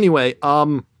 Anyway,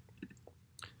 one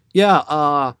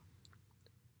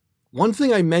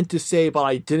thing I meant to say, but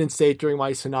I didn't say it during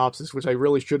my synopsis, which I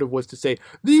really should have, was to say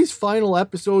these final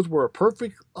episodes were a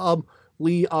perfectly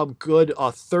good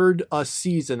third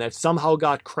season that somehow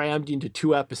got crammed into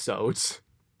 2 episodes.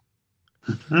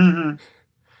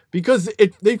 Because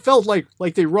they felt like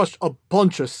they rushed a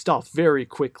bunch of stuff very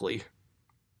quickly.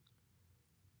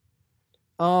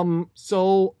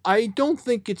 So I don't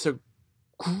think it's a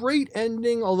great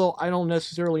ending, although I don't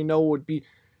necessarily know would be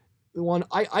the one.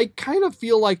 I kind of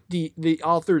feel like the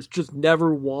authors just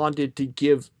never wanted to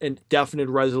give a definite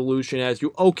resolution as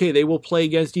to, okay, they will play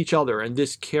against each other and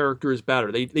this character is better.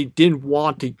 They didn't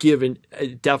want to give a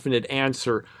definite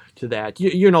answer to that.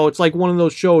 You know, it's like one of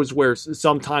those shows where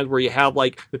sometimes where you have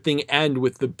like the thing end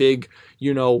with the big,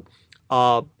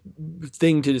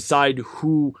 thing to decide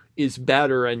who is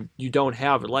better, and you don't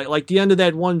have it. Like the end of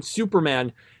that one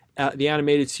Superman, the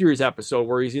animated series episode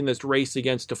where he's in this race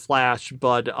against the Flash,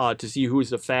 but to see who's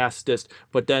the fastest.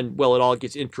 But then, well, it all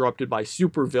gets interrupted by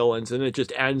supervillains, and it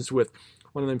just ends with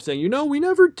one of them saying, we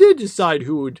never did decide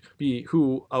who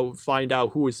find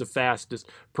out who is the fastest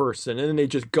person. And then they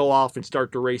just go off and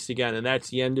start the race again. And that's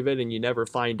the end of it. And you never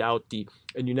find out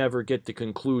and you never get the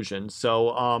conclusion. So,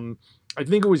 I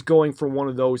think it was going for one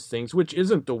of those things, which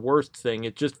isn't the worst thing.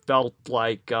 It just felt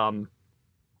like, I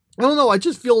don't know. I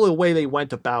just feel the way they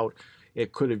went about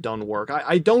it could have done work.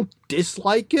 I don't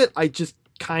dislike it. I just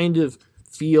kind of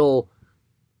feel,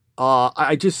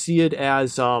 I just see it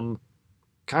as, kind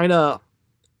of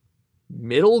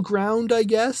middle ground, I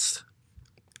guess.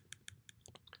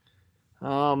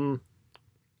 Yeah.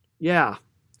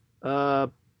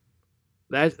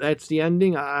 That's the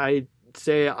ending. I'd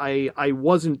say I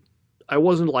wasn't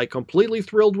like completely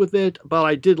thrilled with it, but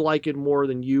I did like it more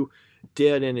than you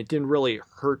did, and it didn't really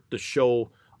hurt the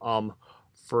show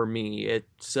for me.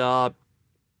 It's anything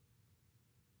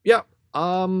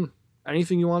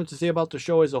you wanted to say about the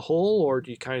show as a whole, or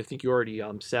do you kind of think you already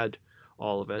said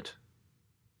all of it?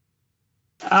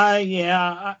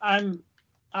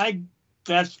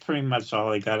 That's pretty much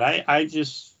all I got. I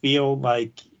just feel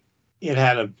like it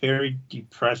had a very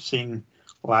depressing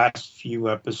last few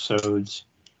episodes,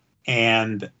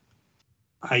 and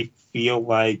I feel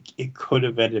like it could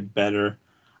have ended better.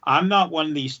 I'm not one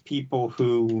of these people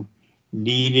who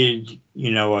needed,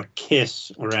 a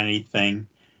kiss or anything,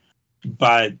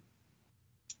 but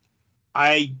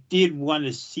I did want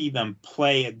to see them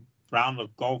play a round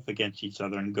of golf against each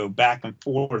other and go back and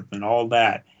forth and all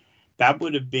that. That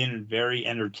would have been very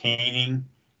entertaining.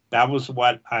 That was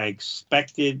what I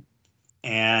expected,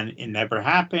 and it never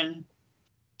happened.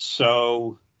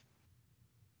 So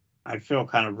I feel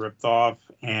kind of ripped off,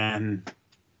 and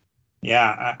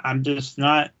I'm just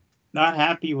not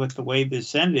happy with the way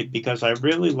this ended, because I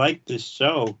really liked this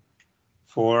show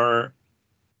for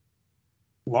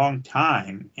a long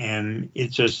time, and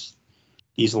it just,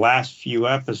 these last few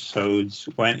episodes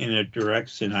went in a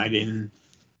direction I didn't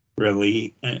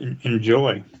really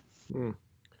enjoy.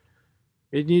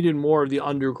 It needed more of the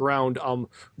underground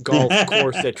golf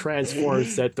course that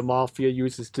transforms that the mafia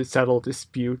uses to settle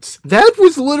disputes. That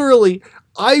was literally,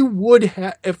 I would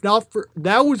have, if not for,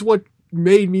 that was what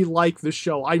made me like the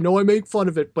show. I know I make fun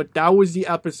of it, but that was the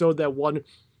episode that won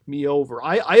me over.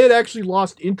 I had actually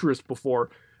lost interest before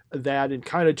that and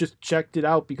kind of just checked it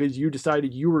out because you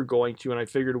decided you were going to, and I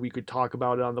figured we could talk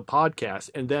about it on the podcast.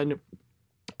 And then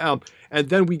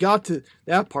we got to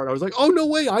that part. I was like, oh, no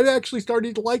way. I'm actually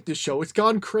starting to like this show. It's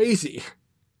gone crazy.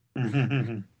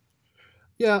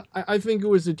 Yeah, I think it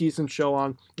was a decent show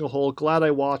on the whole. Glad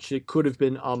I watched it. Could have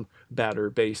been better,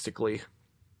 basically.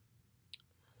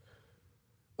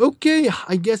 Okay,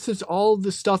 I guess it's all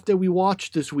the stuff that we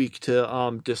watched this week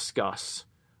to discuss.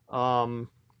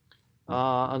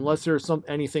 Unless there's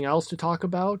anything else to talk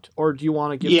about, or do you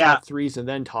want to give top threes and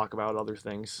then talk about other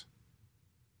things?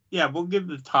 Yeah, we'll give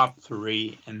the top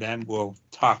three, and then we'll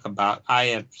talk about, I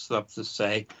have stuff to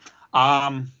say.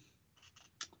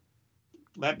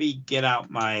 Let me get out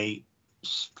my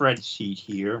spreadsheet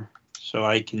here so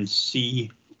I can see.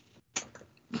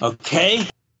 Okay.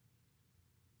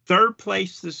 Third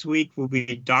place this week will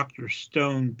be Dr.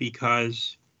 Stone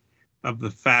because of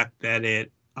the fact that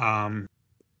it had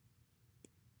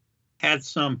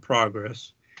some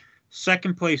progress.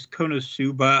 Second place,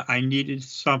 KonoSuba. I needed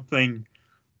something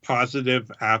positive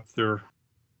after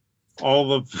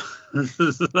all of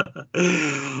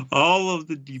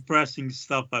the depressing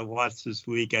stuff I watched this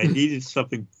week. I needed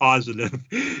something positive.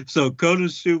 So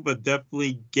KonoSuba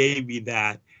definitely gave me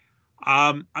that.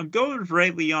 I'm going with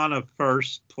Raeliana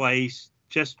first place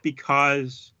just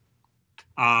because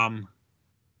um,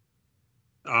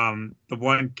 the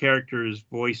one character is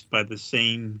voiced by the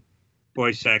same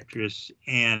voice actress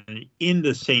and in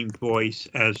the same voice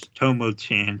as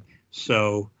Tomo-chan.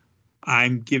 So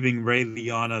I'm giving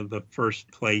Raeliana the first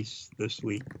place this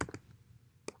week.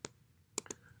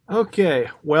 Okay,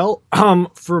 well,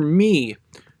 for me,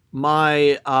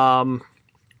 my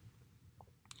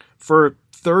for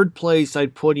third place,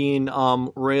 I'd put in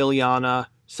Raeliana.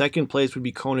 Second place would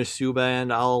be KonoSuba,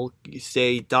 and I'll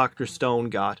say Dr. Stone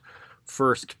got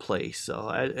first place. So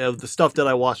of the stuff that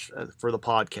I watched for the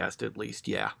podcast, at least,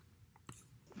 yeah.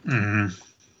 Mm.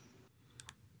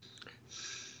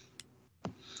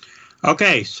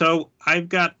 Okay, so I've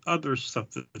got other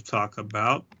stuff to talk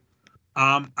about.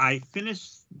 I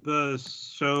finished the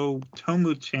show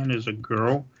Tomo-chan is a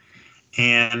Girl,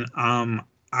 and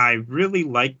I really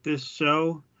liked this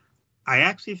show. I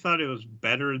actually thought it was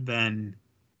better than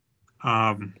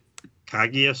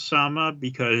Kaguya-sama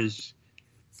because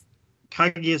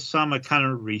Kaguya-sama kind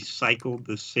of recycled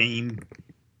the same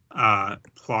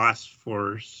plots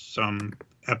for some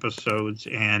episodes,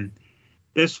 and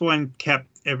this one kept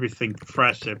everything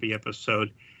fresh every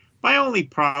episode. My only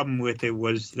problem with it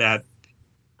was that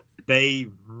they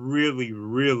really,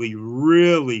 really,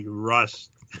 really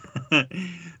rushed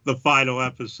the final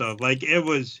episode. Like it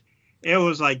was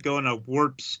like going at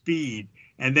warp speed,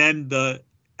 and then the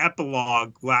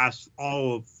epilogue lasts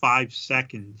all of 5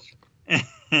 seconds,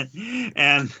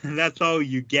 and that's all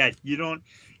you get. You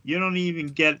don't even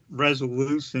get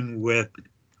resolution with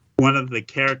one of the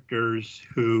characters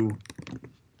who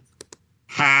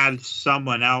had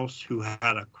someone else who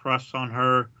had a crush on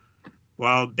her.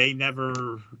 Well, they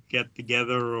never get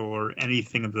together or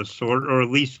anything of the sort, or at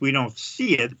least we don't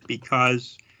see it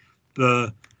because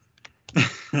the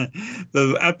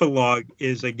the epilogue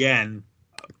is again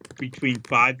between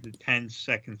 5 to 10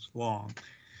 seconds long.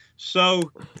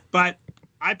 So, but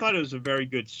I thought it was a very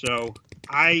good show.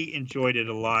 I enjoyed it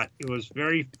a lot. It was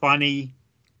very funny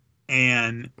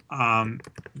and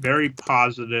very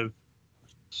positive.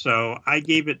 So I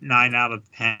gave it 9 out of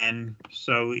 10.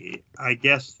 So I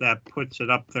guess that puts it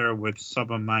up there with some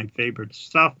of my favorite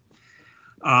stuff.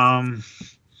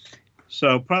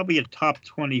 So probably a top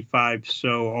 25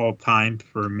 show all time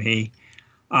for me.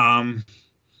 Yeah,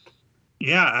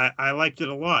 I liked it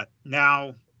a lot.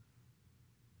 Now,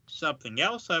 something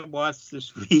else I watched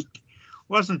this week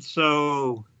wasn't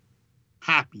so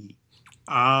happy.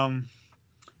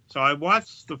 So I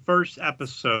watched the first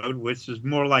episode, which is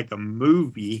more like a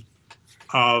movie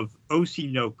of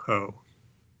Oshinoko.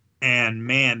 And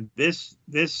man, this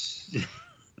this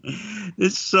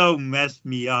show messed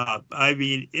me up. I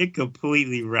mean, it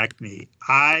completely wrecked me.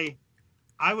 I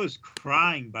was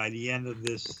crying by the end of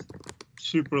this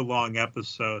super long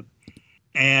episode.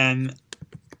 And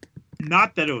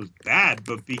not that it was bad,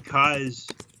 but because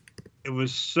it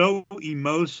was so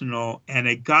emotional and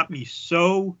it got me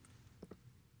so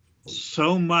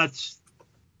much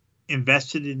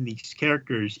invested in these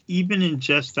characters, even in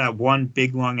just that one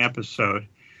big long episode,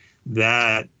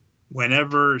 that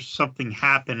whenever something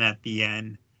happened at the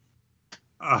end,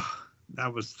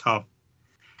 that was tough.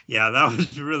 Yeah, that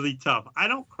was really tough. I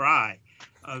don't cry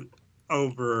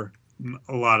over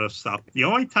a lot of stuff. The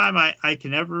only time I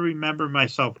can ever remember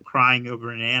myself crying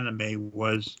over an anime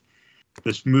was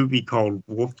this movie called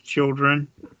Wolf Children,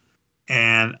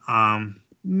 and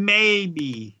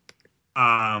maybe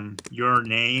Your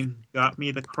Name got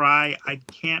me to cry. I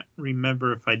can't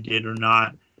remember if I did or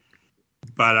not,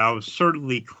 but I was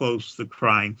certainly close to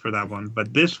crying for that one.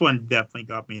 But this one definitely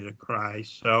got me to cry.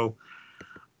 So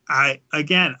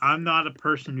I'm not a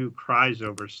person who cries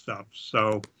over stuff.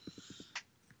 So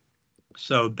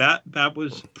that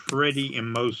was pretty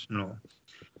emotional.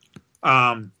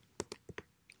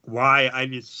 Why I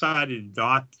decided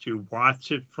not to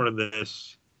watch it for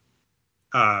this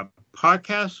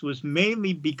podcast was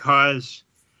mainly because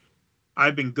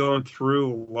I've been going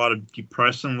through a lot of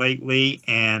depression lately,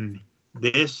 and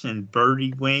this and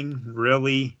Birdie Wing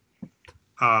really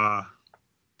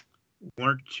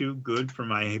weren't too good for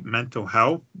my mental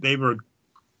health. They were,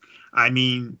 I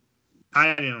mean,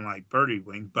 I didn't like Birdie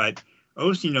Wing, but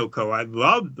Oshinoko, I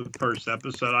loved the first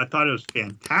episode. I thought it was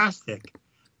fantastic,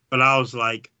 but I was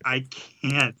like, I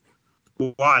can't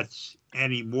watch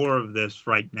any more of this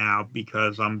right now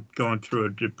because I'm going through a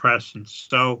depression.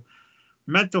 So,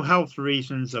 mental health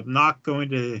reasons, I'm not going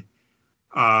to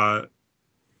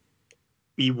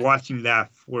be watching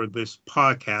that for this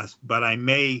podcast, but I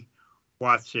may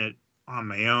watch it on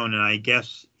my own, and I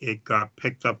guess it got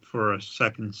picked up for a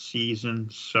second season.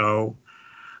 So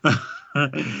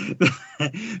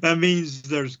that means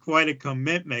there's quite a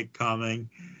commitment coming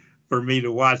for me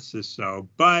to watch this show.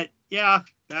 But yeah,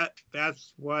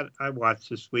 that's what I watched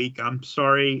this week. I'm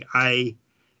sorry I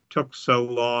took so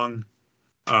long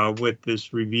with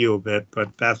this review of it,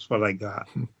 but that's what I got.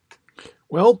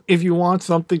 Well, if you want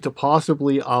something to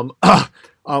possibly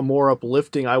more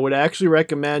uplifting, I would actually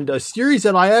recommend a series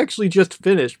that I actually just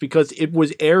finished because it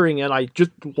was airing and I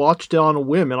just watched it on a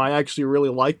whim and I actually really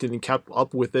liked it and kept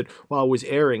up with it while it was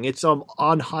airing. It's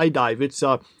on High Dive. It's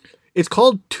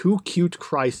called Too Cute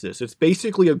Crisis. It's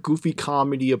basically a goofy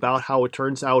comedy about how it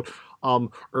turns out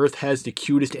Earth has the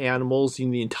cutest animals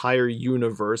in the entire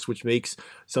universe, which makes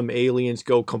some aliens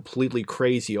go completely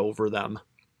crazy over them.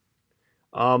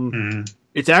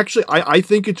 It's actually I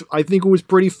think it was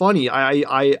pretty funny.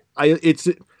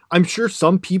 I'm sure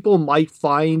some people might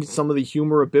find some of the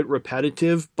humor a bit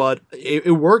repetitive, but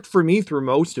it worked for me through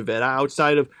most of it.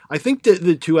 Outside of, I think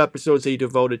the 2 episodes they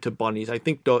devoted to bunnies, I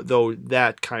think though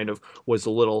that kind of was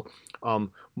a little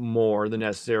more than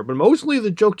necessary. But mostly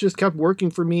the joke just kept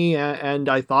working for me, and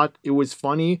I thought it was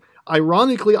funny.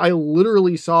 Ironically, I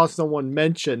literally saw someone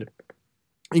mention,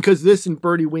 because this and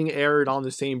Birdie Wing aired on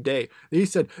the same day, they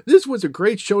said this was a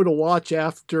great show to watch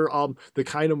after the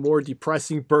kind of more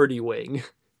depressing Birdie Wing.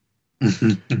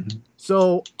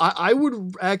 So I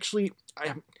would actually,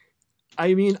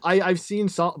 I've seen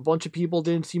a bunch of people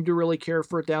didn't seem to really care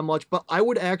for it that much, but I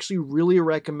would actually really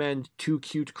recommend Too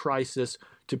Cute Crisis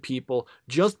to people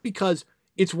just because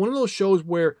it's one of those shows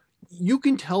where you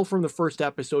can tell from the first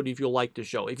episode if you'll like the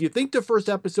show. If you think the first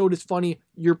episode is funny,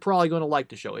 you're probably going to like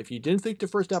the show. If you didn't think the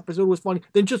first episode was funny,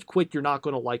 then just quit. You're not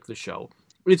going to like the show.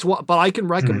 But I can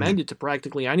recommend it to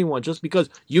practically anyone just because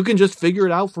you can just figure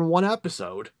it out from one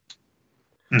episode.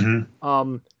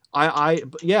 Mm-hmm.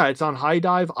 Yeah, it's on High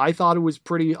Dive. I thought it was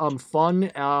pretty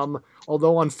fun.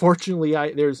 Although unfortunately,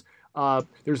 there's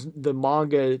the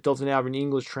manga doesn't have an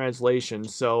English translation,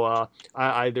 so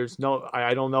I don't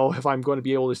know if I'm going to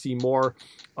be able to see more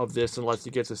of this unless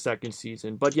it gets a second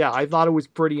season. But yeah, I thought it was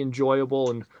pretty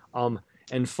enjoyable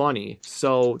and funny.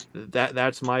 So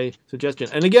that's my suggestion.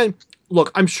 And again,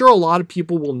 look, I'm sure a lot of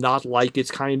people will not like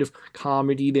its kind of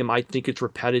comedy. They might think it's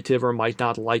repetitive or might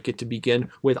not like it to begin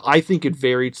with. I think it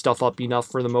varied stuff up enough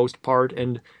for the most part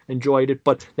and enjoyed it,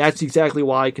 but that's exactly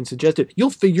why I can suggest it. You'll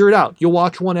figure it out. You'll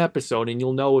watch one episode and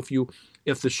you'll know if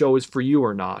the show is for you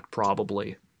or not,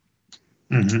 probably.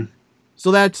 Mm-hmm.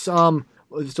 So that's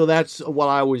what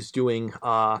I was doing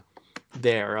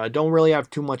there. I don't really have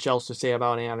too much else to say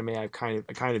about anime. I've kind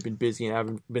of been busy and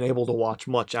haven't been able to watch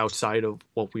much outside of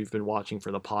what we've been watching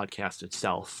for the podcast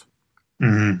itself.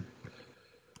 Mm-hmm.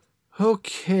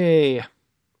 Okay.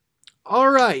 All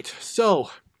right.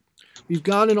 So we've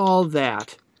gotten all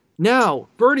that. Now,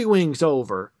 Birdie Wing's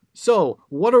over. So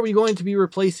what are we going to be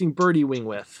replacing Birdie Wing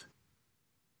with?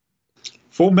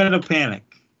 Full Metal Panic.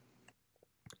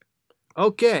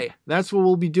 Okay, that's what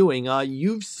we'll be doing.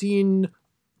 You've seen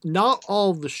not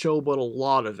all of the show, but a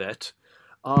lot of it.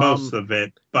 Most of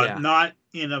it, but yeah. Not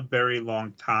in a very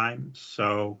long time.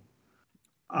 So,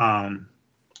 yeah,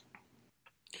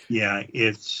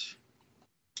 it's.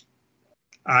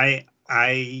 I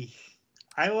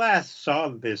last saw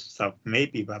this stuff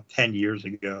maybe about 10 years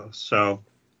ago. So,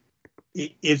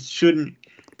 it shouldn't.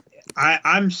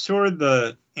 I'm sure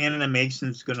the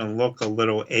animation's going to look a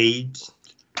little aged,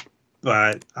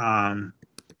 but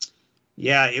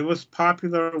yeah, it was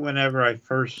popular whenever I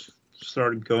first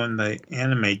started going to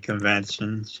anime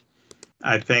conventions.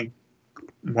 I think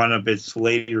one of its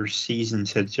later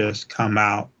seasons had just come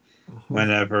out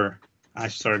whenever I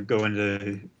started going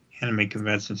to anime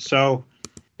conventions. So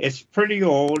it's pretty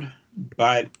old,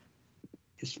 but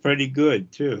it's pretty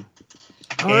good too.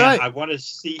 All right. I want to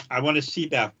see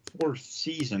that 4th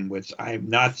season, which I have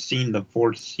not seen the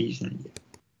 4th season yet.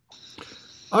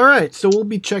 All right, so we'll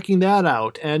be checking that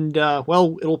out. And,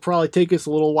 well, it'll probably take us a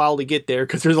little while to get there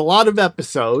because there's a lot of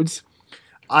episodes.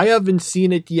 I haven't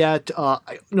seen it yet.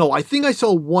 No, I think I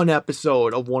saw one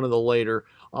episode of one of the later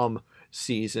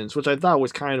seasons, which I thought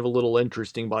was kind of a little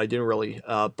interesting, but I didn't really,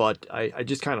 but I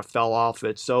just kind of fell off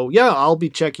it. So, yeah, I'll be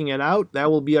checking it out. That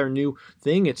will be our new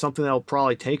thing. It's something that'll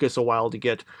probably take us a while to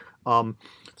get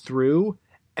through.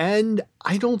 And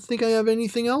I don't think I have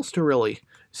anything else to really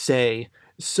say.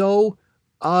 So,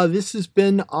 this has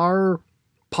been our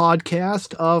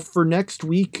podcast for next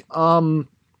week. Well,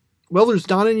 there's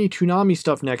not any Toonami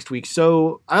stuff next week,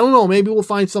 so I don't know. Maybe we'll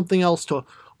find something else to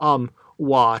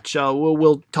watch.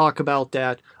 We'll talk about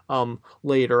that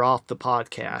later off the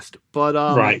podcast. But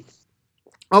right.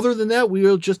 Other than that, we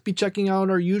will just be checking out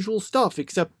our usual stuff,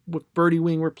 except with Birdie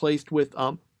Wing replaced with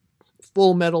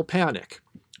Full Metal Panic.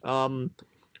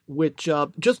 which,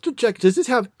 just to check, does this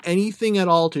have anything at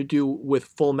all to do with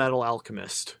Full Metal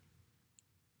Alchemist?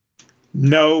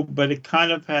 No, but it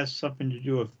kind of has something to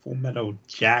do with Full Metal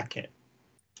Jacket.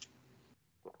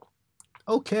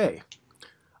 Okay.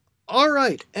 All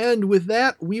right, and with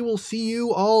that, we will see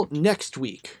you all next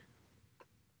week.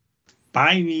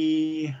 Bye.